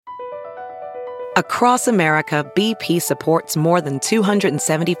Across America, BP supports more than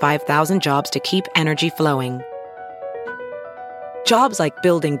 275,000 jobs to keep energy flowing. Jobs like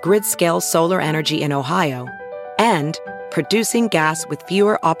building grid-scale solar energy in Ohio and producing gas with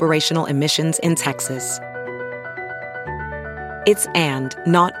fewer operational emissions in Texas. It's and,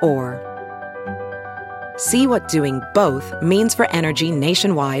 not or. See what doing both means for energy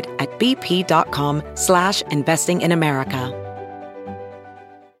nationwide at bp.com/investing in America.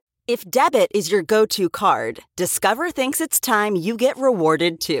 If debit is your go-to card, Discover thinks it's time you get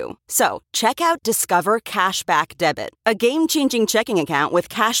rewarded too. So, check out Discover Cashback Debit, a game-changing checking account with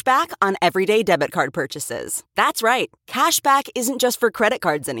cashback on everyday debit card purchases. That's right, cashback isn't just for credit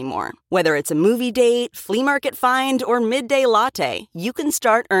cards anymore. Whether it's a movie date, flea market find, or midday latte, you can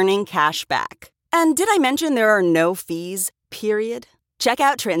start earning cash back. And did I mention there are no fees, period? Check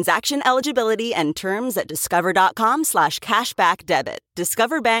out transaction eligibility and terms at discover.com/cashbackdebit.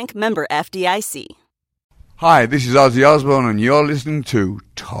 Discover Bank, member FDIC. Hi, this is Ozzy Osbourne, and you're listening to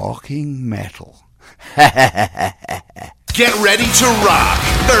Talking Metal. Get ready to rock.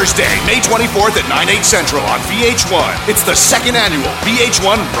 Thursday, May 24th at 9/8 Central on VH1. It's the second annual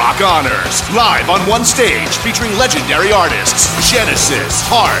VH1 Rock Honors. Live on one stage featuring legendary artists Genesis,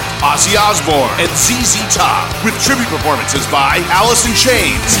 Heart, Ozzy Osbourne, and ZZ Top. With tribute performances by Alice in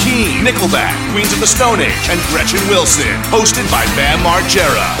Chains, Keane, Nickelback, Queens of the Stone Age, and Gretchen Wilson. Hosted by Bam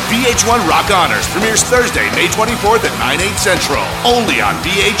Margera. VH1 Rock Honors premieres Thursday, May 24th at 9/8 Central. Only on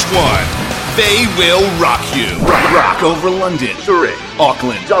VH1. They will rock you. Rock over London, Zurich,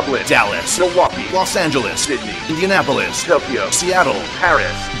 Auckland, Dublin, Dallas, Milwaukee, Los Angeles, Sydney, Indianapolis, Tokyo, Seattle,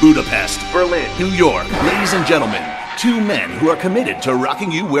 Paris, Budapest, Berlin, New York. Ladies and gentlemen, two men who are committed to rocking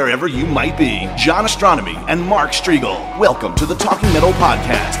you wherever you might be. John Astronomy and Mark Striegel. Welcome to the Talking Metal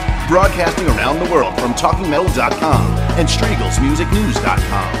Podcast, broadcasting around the world from TalkingMetal.com and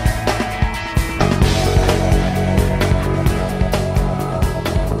StriegelsMusicNews.com.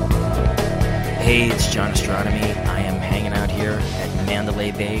 Hey, it's John Astronomy. I am hanging out here at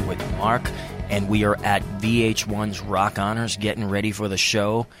Mandalay Bay with Mark, and we are at VH1's Rock Honors getting ready for the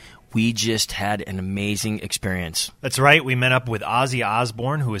show. We just had an amazing experience. That's right. We met up with Ozzy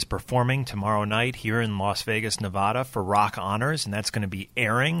Osbourne, who is performing tomorrow night here in Las Vegas, Nevada for Rock Honors, and that's going to be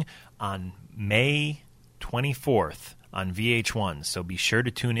airing on May 24th. On VH1, so be sure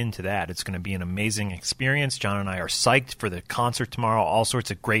to tune into that. It's going to be an amazing experience. John and I are psyched for the concert tomorrow. All sorts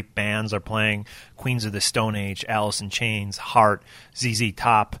of great bands are playing. Queens of the Stone Age, Alice in Chains, Heart, ZZ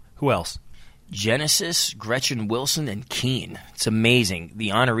Top. Who else? Genesis, Gretchen Wilson, and Keane. It's amazing.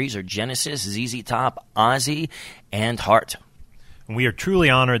 The honorees are Genesis, ZZ Top, Ozzy, and Heart. And we are truly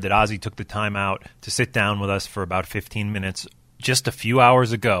honored that Ozzy took the time out to sit down with us for about 15 minutes just a few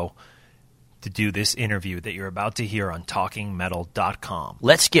hours ago to do this interview that you're about to hear on TalkingMetal.com.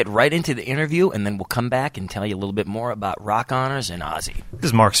 Let's get right into the interview, and then we'll come back and tell you a little bit more about Rock Honors and Ozzy. This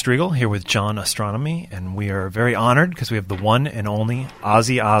is Mark Striegel here with John Astronomy, and we are very honored because we have the one and only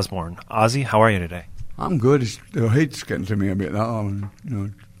Ozzy Osbourne. Ozzy, how are you today? I'm good. The heat's getting to me a bit now.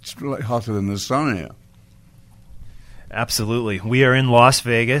 It's like hotter than the sun here. Absolutely. We are in Las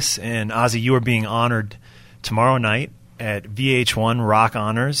Vegas, and Ozzy, you are being honored tomorrow night at VH1 Rock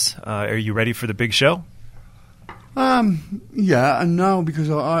Honors. Are you ready for the big show? Yeah and no, because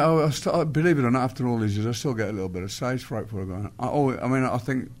I believe it or not, after all these years, I still get a little bit of stage fright before I go on. I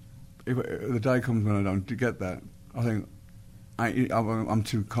think if the day comes when I don't get that, I think I'm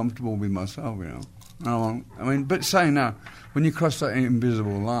too comfortable with myself, But saying that, when you cross that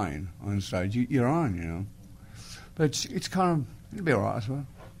invisible line on stage, you're on, But it's kind of, it'll be all right as well.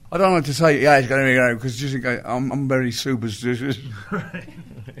 I don't like to say, yeah, it's going to be great, because just I'm very superstitious. Right.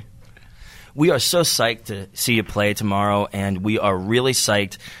 We are so psyched to see you play tomorrow, and we are really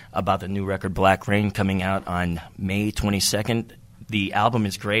psyched about the new record, Black Rain, coming out on May 22nd. The album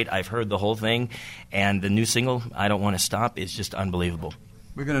is great. I've heard the whole thing, and the new single, I Don't Want to Stop, is just unbelievable.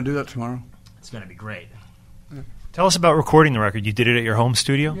 We're going to do that tomorrow. It's going to be great. Yeah. Tell us about recording the record. You did it at your home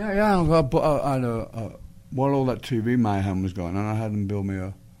studio? Yeah. While all that TV mayhem was going on, I had them build me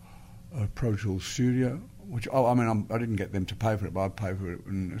a Pro Tools studio, which I didn't get them to pay for it, but I paid for it,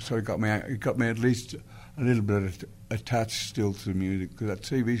 and so it got me at least a little bit attached still to the music, because that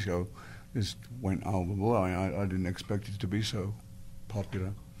TV show just went overboard. I didn't expect it to be so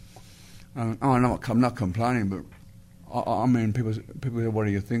popular. I'm not complaining, but people say, what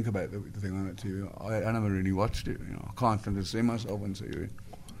do you think about the thing on that TV? I never really watched it. I can't stand to see myself on TV.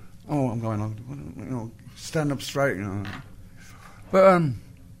 I'm going on, stand up straight, But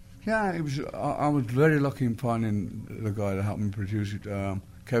yeah, it was. I was very lucky in finding the guy that helped me produce it,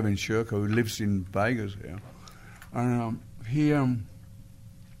 Kevin Shirko, who lives in Vegas here, and he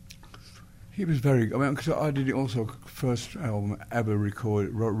He was very. I mean, because I did it also first album ever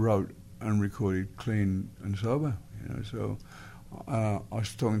wrote and recorded clean and sober. So I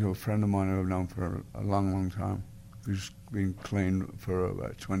was talking to a friend of mine who I've known for a long, long time, who's been clean for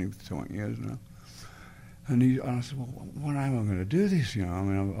about 20 years now. And I said, well, when am I going to do this? I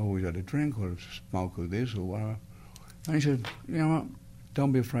mean, I've always had a drink or a smoke or this or whatever. And he said, you know what?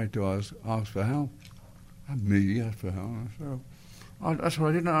 Don't be afraid to ask for help. Me ask for help. So that's what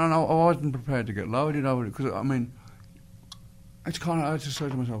I did. And I wasn't prepared to get loaded over it because, I mean, it's kind of, I just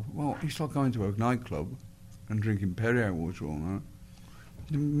said to myself, well, it's like going to a nightclub and drinking Perrier water all night.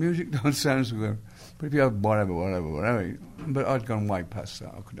 The music don't sound so good. But if you have whatever. But I'd gone way past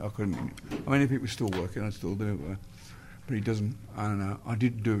that. I couldn't. I mean, if it was still working, I'd still do it. But it doesn't. I don't know. I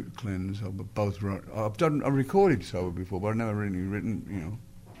did do it clean and sober, but both wrote. I recorded sober before, but I've never really written.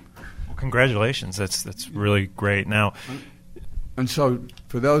 Well, congratulations. That's really great. Now. And so,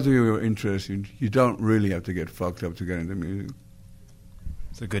 for those of you who are interested, you don't really have to get fucked up to get into music.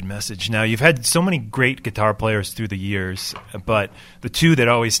 It's a good message. Now, you've had so many great guitar players through the years, but the two that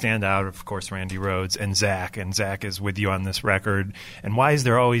always stand out, of course, Randy Rhoads and Zach is with you on this record. And why has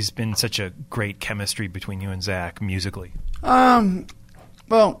there always been such a great chemistry between you and Zach musically?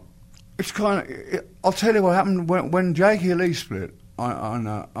 Well, it's kind of... I'll tell you what happened. When Jakey Lee split,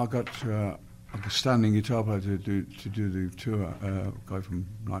 I got a standing guitar player to do the tour, a guy from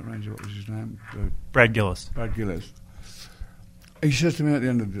Night Ranger, what was his name? Brad Gillis. He says to me at the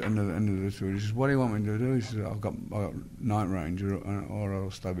end of the tour, he says, what do you want me to do? He says, I've got Night Ranger or I'll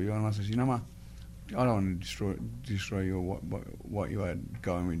stab you. And I says, you know what? I don't want to destroy your what you had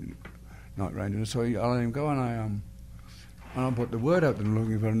going with Night Ranger. And so I let him go and I put the word out that I'm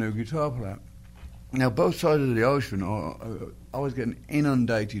looking for a new guitar player. Now, both sides of the ocean, I was getting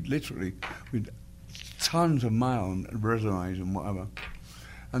inundated, literally, with tons of mail and resumes and whatever.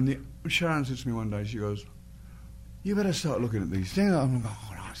 And Sharon said to me one day, she goes, you better start looking at these things. I'm like,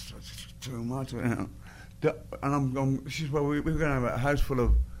 oh, that's too much. And she said, well, we're going to have a house full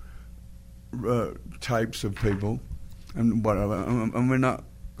of tapes of people and whatever, and we're not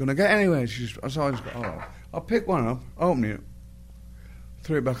going to get anywhere. So I just go, all right. I'll pick one up, open it,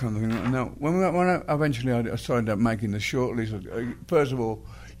 threw it back on the thing. And now, when I eventually I started making the short list, first of all,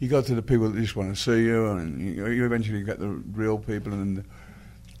 you go to the people that just want to see you, and you eventually get the real people, and then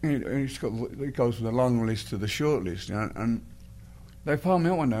it goes from the long list to the short list, and they phoned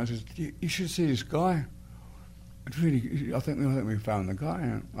me up one day and says, you should see this guy. It's really, I think we found the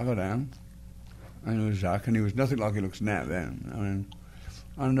guy. I got down, and it was Zach, and he was nothing like he looks now then.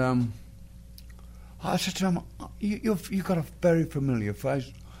 I said to him, you've got a very familiar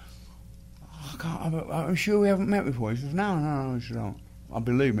face. I'm sure we haven't met before. He says, no. He said, oh,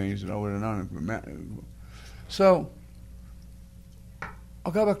 believe me. He said, I would have known if we met. So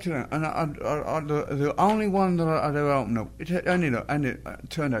I'll go back to that, and the only one that I'd ever opened up, it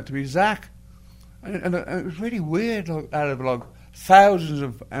turned out to be Zach, and it was really weird. Like, out of like thousands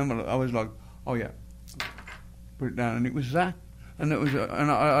of envelopes, I was like, oh yeah, put it down, and it was Zach, and it was,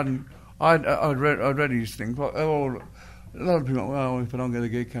 and I'd read these things. Like, a lot of people, well, if I don't get a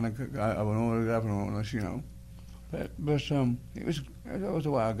gig, can I have an autograph and all this, But it was that was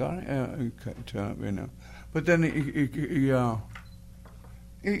the way I got it. It turned out, But then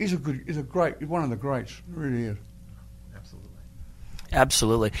he's one of the greats. He really is.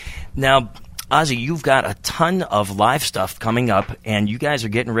 Absolutely. Now, Ozzy, you've got a ton of live stuff coming up, and you guys are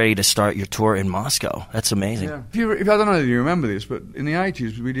getting ready to start your tour in Moscow. That's amazing. Yeah. If I don't know if you remember this, but in the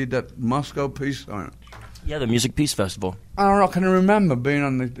 80s we did that Moscow Peace Sign. Yeah, the Music Peace Festival. I can remember being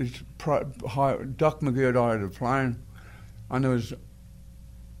on this Doc McGee had hired a plane, and there was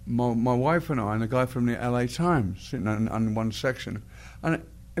my wife and I and a guy from the LA Times sitting on one section. And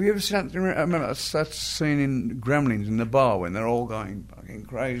have you ever seen that? I remember that scene in Gremlins in the bar when they're all going fucking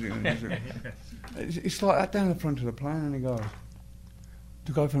crazy. It's like that down the front of the plane, and he goes,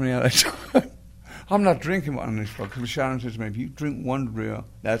 the guy from the LA Times, I'm not drinking one on this fuck, because Sharon says to me, if you drink one beer,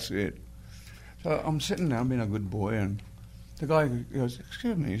 that's it. So I'm sitting there, being a good boy, and the guy goes,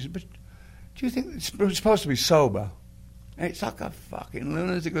 excuse me, he says, but do you think it's supposed to be sober? And it's like a fucking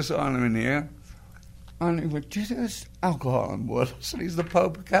lunatic asylum in here. And he went, do you think there's alcohol on board? I said, he's the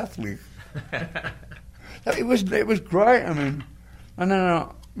Pope Catholic. It was great, I mean. And then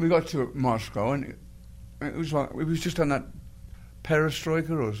we got to Moscow, and it was like, it was just on that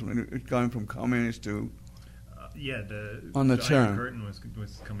perestroika or something, going from communist to... on the Iron Curtain was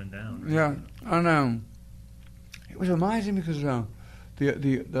coming down. Right? Yeah, and it was amazing because the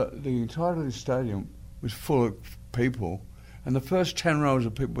entire of the stadium was full of people, and the first 10 rows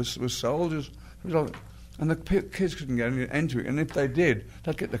of people were soldiers. It was like, and the kids couldn't get into it. And if they did,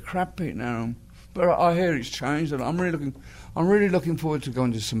 they'd get the crap beaten out of them. But I hear it's changed, and I'm really looking forward to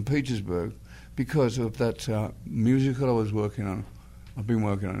going to St. Petersburg because of that musical I was working on. I've been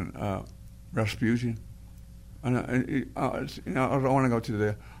working on Rasputin, and I want to go to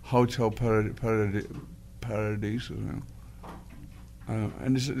the Hotel Paradiso,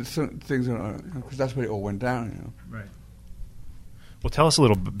 and it's things because that's where it all went down, Right. Well, tell us a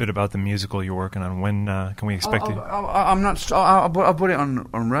little bit about the musical you're working on. When can we expect it? I'm not. I put it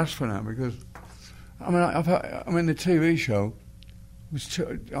on rest for now because, the TV show was.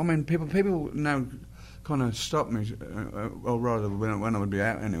 People now kind of stop me, or rather when I would be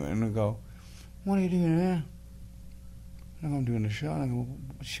out anyway, and they go, "What are you doing here?" And I'm doing a show. And I go,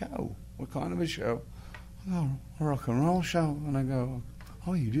 "A show? What kind of a show?" I go, "A rock and roll show." And I go,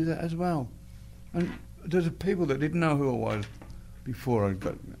 "Oh, you do that as well?" And there's people that didn't know who I was before I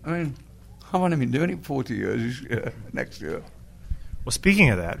got. I've only been doing it 40 years this year, next year. Well, speaking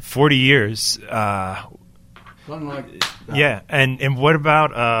of that, 40 years. Yeah, and what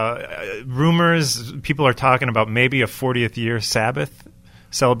about rumors? People are talking about maybe a 40th year Sabbath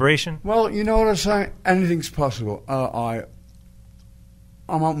celebration. Well, you know what I say? Anything's possible. I'm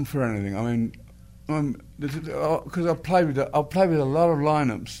open for anything. Because I've played with a lot of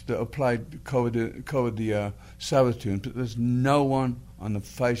lineups that have covered the Sabbath tunes, but there's no one on the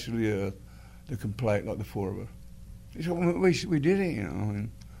face of the earth that can play it like the four of us. We did it, And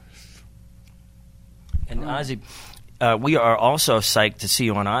Ozzy, we are also psyched to see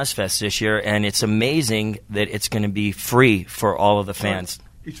you on Ozfest this year, and it's amazing that it's going to be free for all of the fans.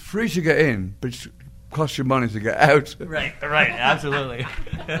 It's free to get in, but it costs you money to get out. Right, absolutely.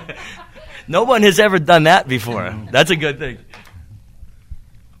 No one has ever done that before. That's a good thing.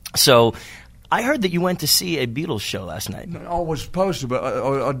 So, I heard that you went to see a Beatles show last night. I was supposed to, but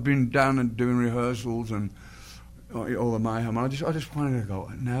I'd been down and doing rehearsals and all the mayhem. I just wanted to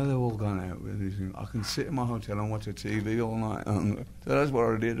go. Now they're all gone out with these things. I can sit in my hotel and watch a TV all night. So that's what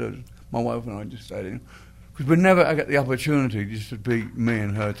I did. My wife and I just stayed in. Because we never get the opportunity just to be me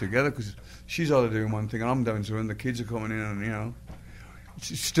and her together. Because she's either doing one thing and I'm doing something. The kids are coming in and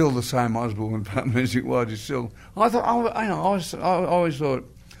it's still the same Osbourne family as it was. It's still. I always thought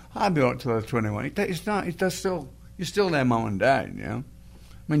I'd be all right till I was 21. It's not. It's still. You're still their mum and dad.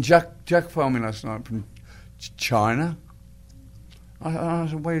 Jack phoned me last night from China. I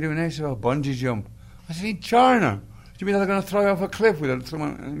said, "What are you doing there?" He said, "Oh, bungee jump." I said, "In China? Do you mean they're going to throw you off a cliff with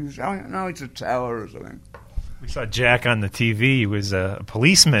someone?" And he said, "No, it's a tower or something." We saw Jack on the TV. He was a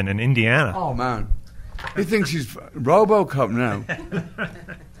policeman in Indiana. Oh man, he thinks he's RoboCop now.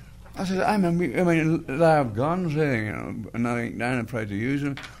 I said, "I mean, they have guns there, and they ain't afraid to use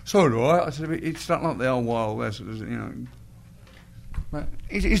them. So do I." I said, "It's not like the old Wild West, But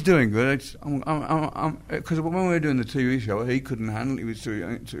he's doing good. Because when we were doing the TV show, he couldn't handle it. He was too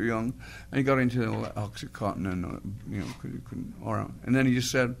young, and he got into all that OxyContin and because he couldn't. All right, and then he just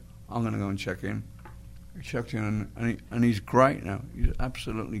said, "I'm going to go and check in." He checked in, and he's great now. He's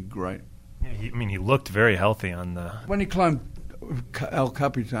absolutely great. Yeah, he looked very healthy on the. When he climbed El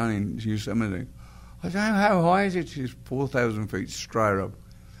Capitan in Yosemite, I said, "How high is it?" It's 4,000 feet straight up.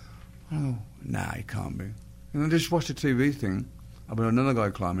 I go, "Nah, it can't be." And I just watched the TV thing about another guy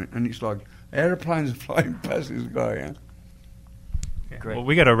climbing, and it's like aeroplanes are flying past this guy. Yeah? Great. Well,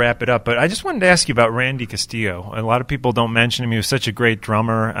 we got to wrap it up, but I just wanted to ask you about Randy Castillo. A lot of people don't mention him. He was such a great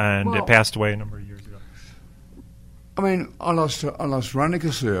drummer, and passed away a number of years ago. I lost Randy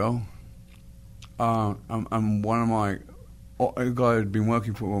Castillo, and one of my a guy who'd been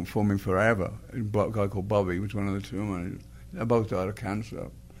working for me forever, a guy called Bobby, was one of the two managers. They both died of cancer.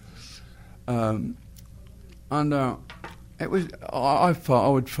 It was. I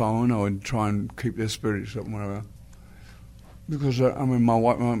would phone. I would try and keep their spirits up, and whatever. Because my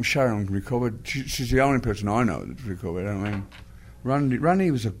wife, Sharon, recovered. She's the only person I know that's recovered.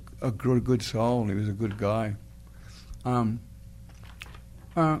 Randy was a good soul. He was a good guy.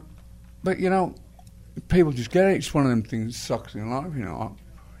 But people just get it. It's one of them things that sucks in life. We're all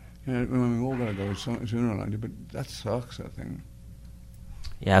going to go sooner or later, but that sucks, I think.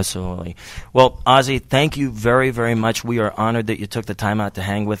 Yeah, absolutely. Well, Ozzy, thank you very, very much. We are honored that you took the time out to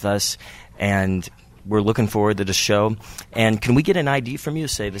hang with us, and we're looking forward to the show. And can we get an ID from you?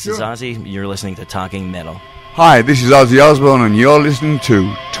 Say, this is Ozzy. You're listening to Talking Metal. Hi, this is Ozzy Osbourne, and you're listening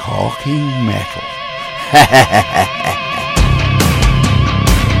to Talking Metal.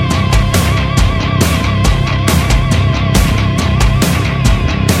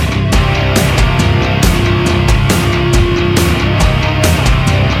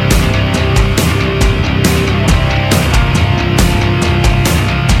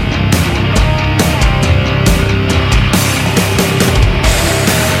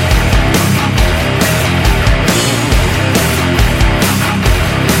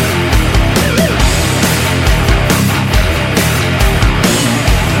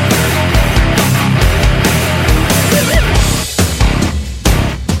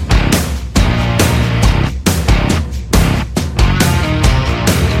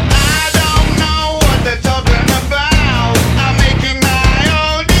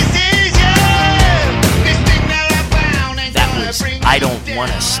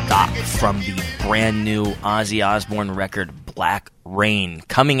 Want to Stop from the brand new Ozzy Osbourne record Black Rain,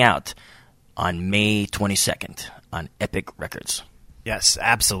 coming out on May 22nd on Epic Records. Yes,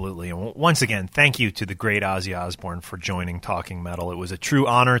 absolutely. And once again, thank you to the great Ozzy Osbourne for joining Talking Metal. It was a true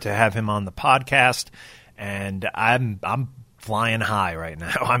honor to have him on the podcast, and I'm flying high right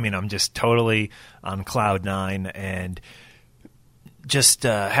now. I mean, I'm just totally on cloud nine and just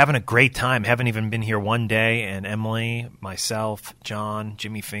having a great time. Haven't even been here one day, and Emily, myself, John,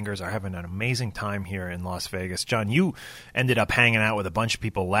 Jimmy Fingers are having an amazing time here in Las Vegas. John, you ended up hanging out with a bunch of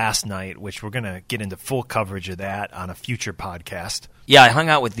people last night, which we're going to get into full coverage of that on a future podcast. Yeah, I hung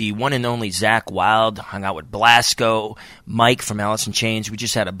out with the one and only Zach Wilde, hung out with Blasco, Mike from Alice in Chains. We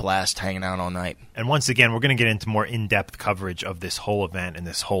just had a blast hanging out all night. And once again, we're going to get into more in-depth coverage of this whole event and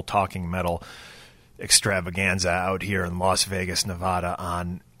this whole Talking Metal extravaganza out here in Las Vegas, Nevada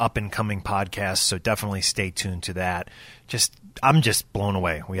on up-and-coming podcasts, so definitely stay tuned to that. I'm just blown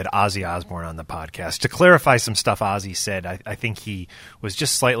away. We had Ozzy Osbourne on the podcast. To clarify some stuff Ozzy said, I think he was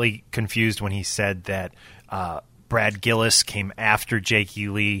just slightly confused when he said that Brad Gillis came after Jake E.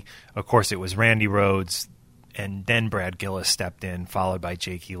 Lee. Of course, it was Randy Rhoads, and then Brad Gillis stepped in, followed by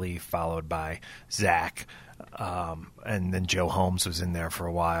Jake E. Lee, followed by Zach. And then Joe Holmes was in there for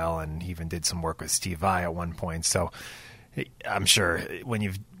a while, and he even did some work with Steve Vai at one point. So I'm sure when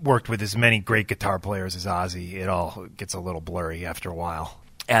you've worked with as many great guitar players as Ozzy, it all gets a little blurry after a while.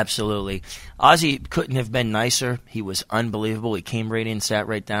 Absolutely. Ozzy couldn't have been nicer. He was unbelievable. He came right in, sat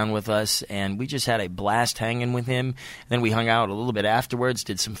right down with us, and we just had a blast hanging with him. Then we hung out a little bit afterwards,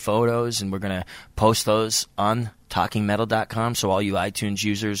 did some photos, and we're going to post those on TalkingMetal.com, so all you iTunes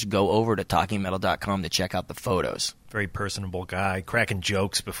users, go over to TalkingMetal.com to check out the photos. Very personable guy, cracking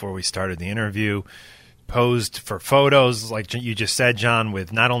jokes before we started the interview. Posed for photos, like you just said, John,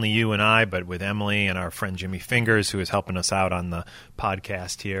 with not only you and I, but with Emily and our friend Jimmy Fingers, who is helping us out on the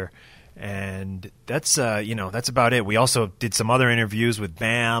podcast here. And that's about it. We also did some other interviews with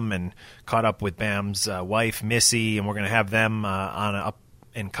Bam and caught up with Bam's wife, Missy, and we're going to have them on an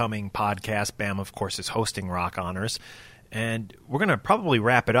up-and-coming podcast. Bam, of course, is hosting Rock Honors. And we're going to probably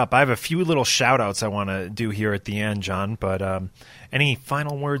wrap it up. I have a few little shout-outs I want to do here at the end, John, but any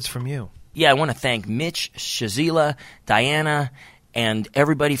final words from you? Yeah, I want to thank Mitch, Shazila, Diana, and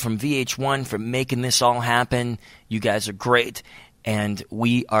everybody from VH1 for making this all happen. You guys are great, and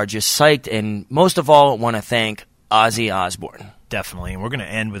we are just psyched. And most of all, I want to thank Ozzy Osbourne. Definitely, and we're going to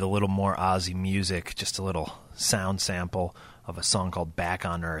end with a little more Ozzy music, just a little sound sample of a song called Back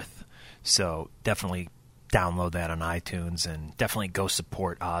on Earth. So definitely download that on iTunes, and definitely go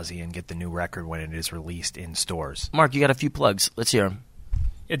support Ozzy and get the new record when it is released in stores. Mark, you got a few plugs. Let's hear them.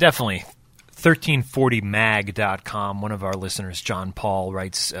 Yeah, definitely. 1340mag.com. One of our listeners, John Paul,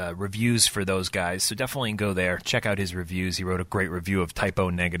 writes reviews for those guys, so definitely go there. Check out his reviews. He wrote a great review of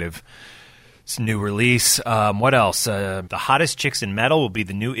Typo Negative. It's a new release. What else? The Hottest Chicks in Metal will be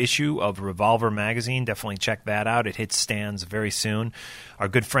the new issue of Revolver magazine. Definitely check that out. It hits stands very soon. Our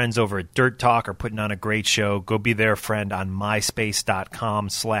good friends over at Dirt Talk are putting on a great show. Go be their friend on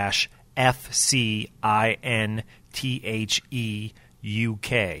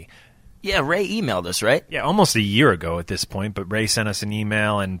myspace.com/FCINTHEUK. Yeah, Ray emailed us, right? Yeah, almost a year ago at this point, but Ray sent us an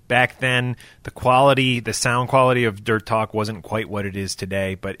email, and back then the sound quality of Dirt Talk wasn't quite what it is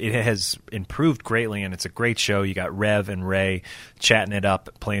today, but it has improved greatly, and it's a great show. You got Rev and Ray chatting it up,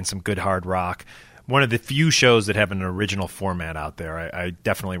 playing some good hard rock. One of the few shows that have an original format out there. I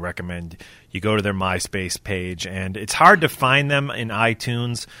definitely recommend you go to their MySpace page, and it's hard to find them in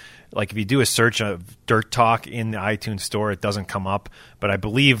iTunes. Like if you do a search of Dirt Talk in the iTunes store, it doesn't come up, but I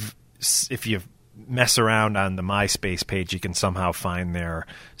believe if you mess around on the MySpace page, you can somehow find their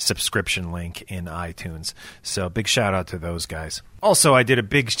subscription link in iTunes. So big shout out to those guys. Also, I did a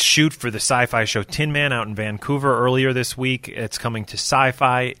big shoot for the sci-fi show Tin Man out in Vancouver earlier this week. It's coming to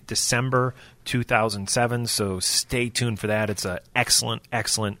Sci-Fi December 2007, so stay tuned for that. It's an excellent,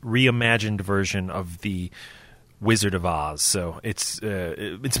 excellent reimagined version of the Wizard of Oz. So it's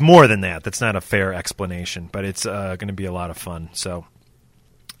more than that. That's not a fair explanation, but it's going to be a lot of fun. So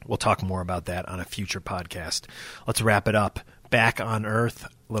we'll talk more about that on a future podcast. Let's wrap it up. Back on Earth,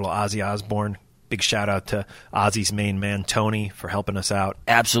 little Ozzy Osbourne. Big shout out to Ozzy's main man, Tony, for helping us out.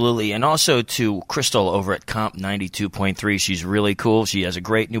 Absolutely. And also to Crystal over at Comp 92.3. She's really cool. She has a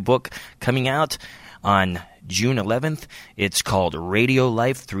great new book coming out on June 11th. It's called Radio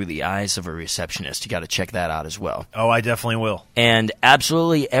Life Through the Eyes of a Receptionist. You got to check that out as well. Oh, I definitely will. And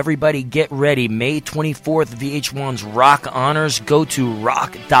absolutely, everybody get ready. May 24th, VH1's Rock Honors. Go to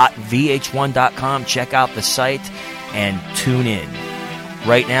rock.vh1.com. Check out the site and tune in.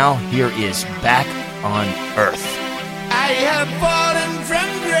 Right now, here is Back on Earth. I have fallen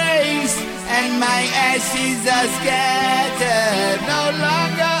my ashes are scattered, no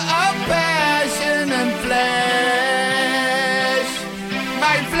longer of passion and flesh.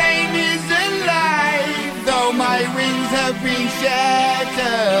 My flame is alive, though my wings have been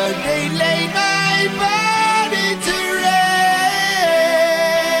shattered. They lay my body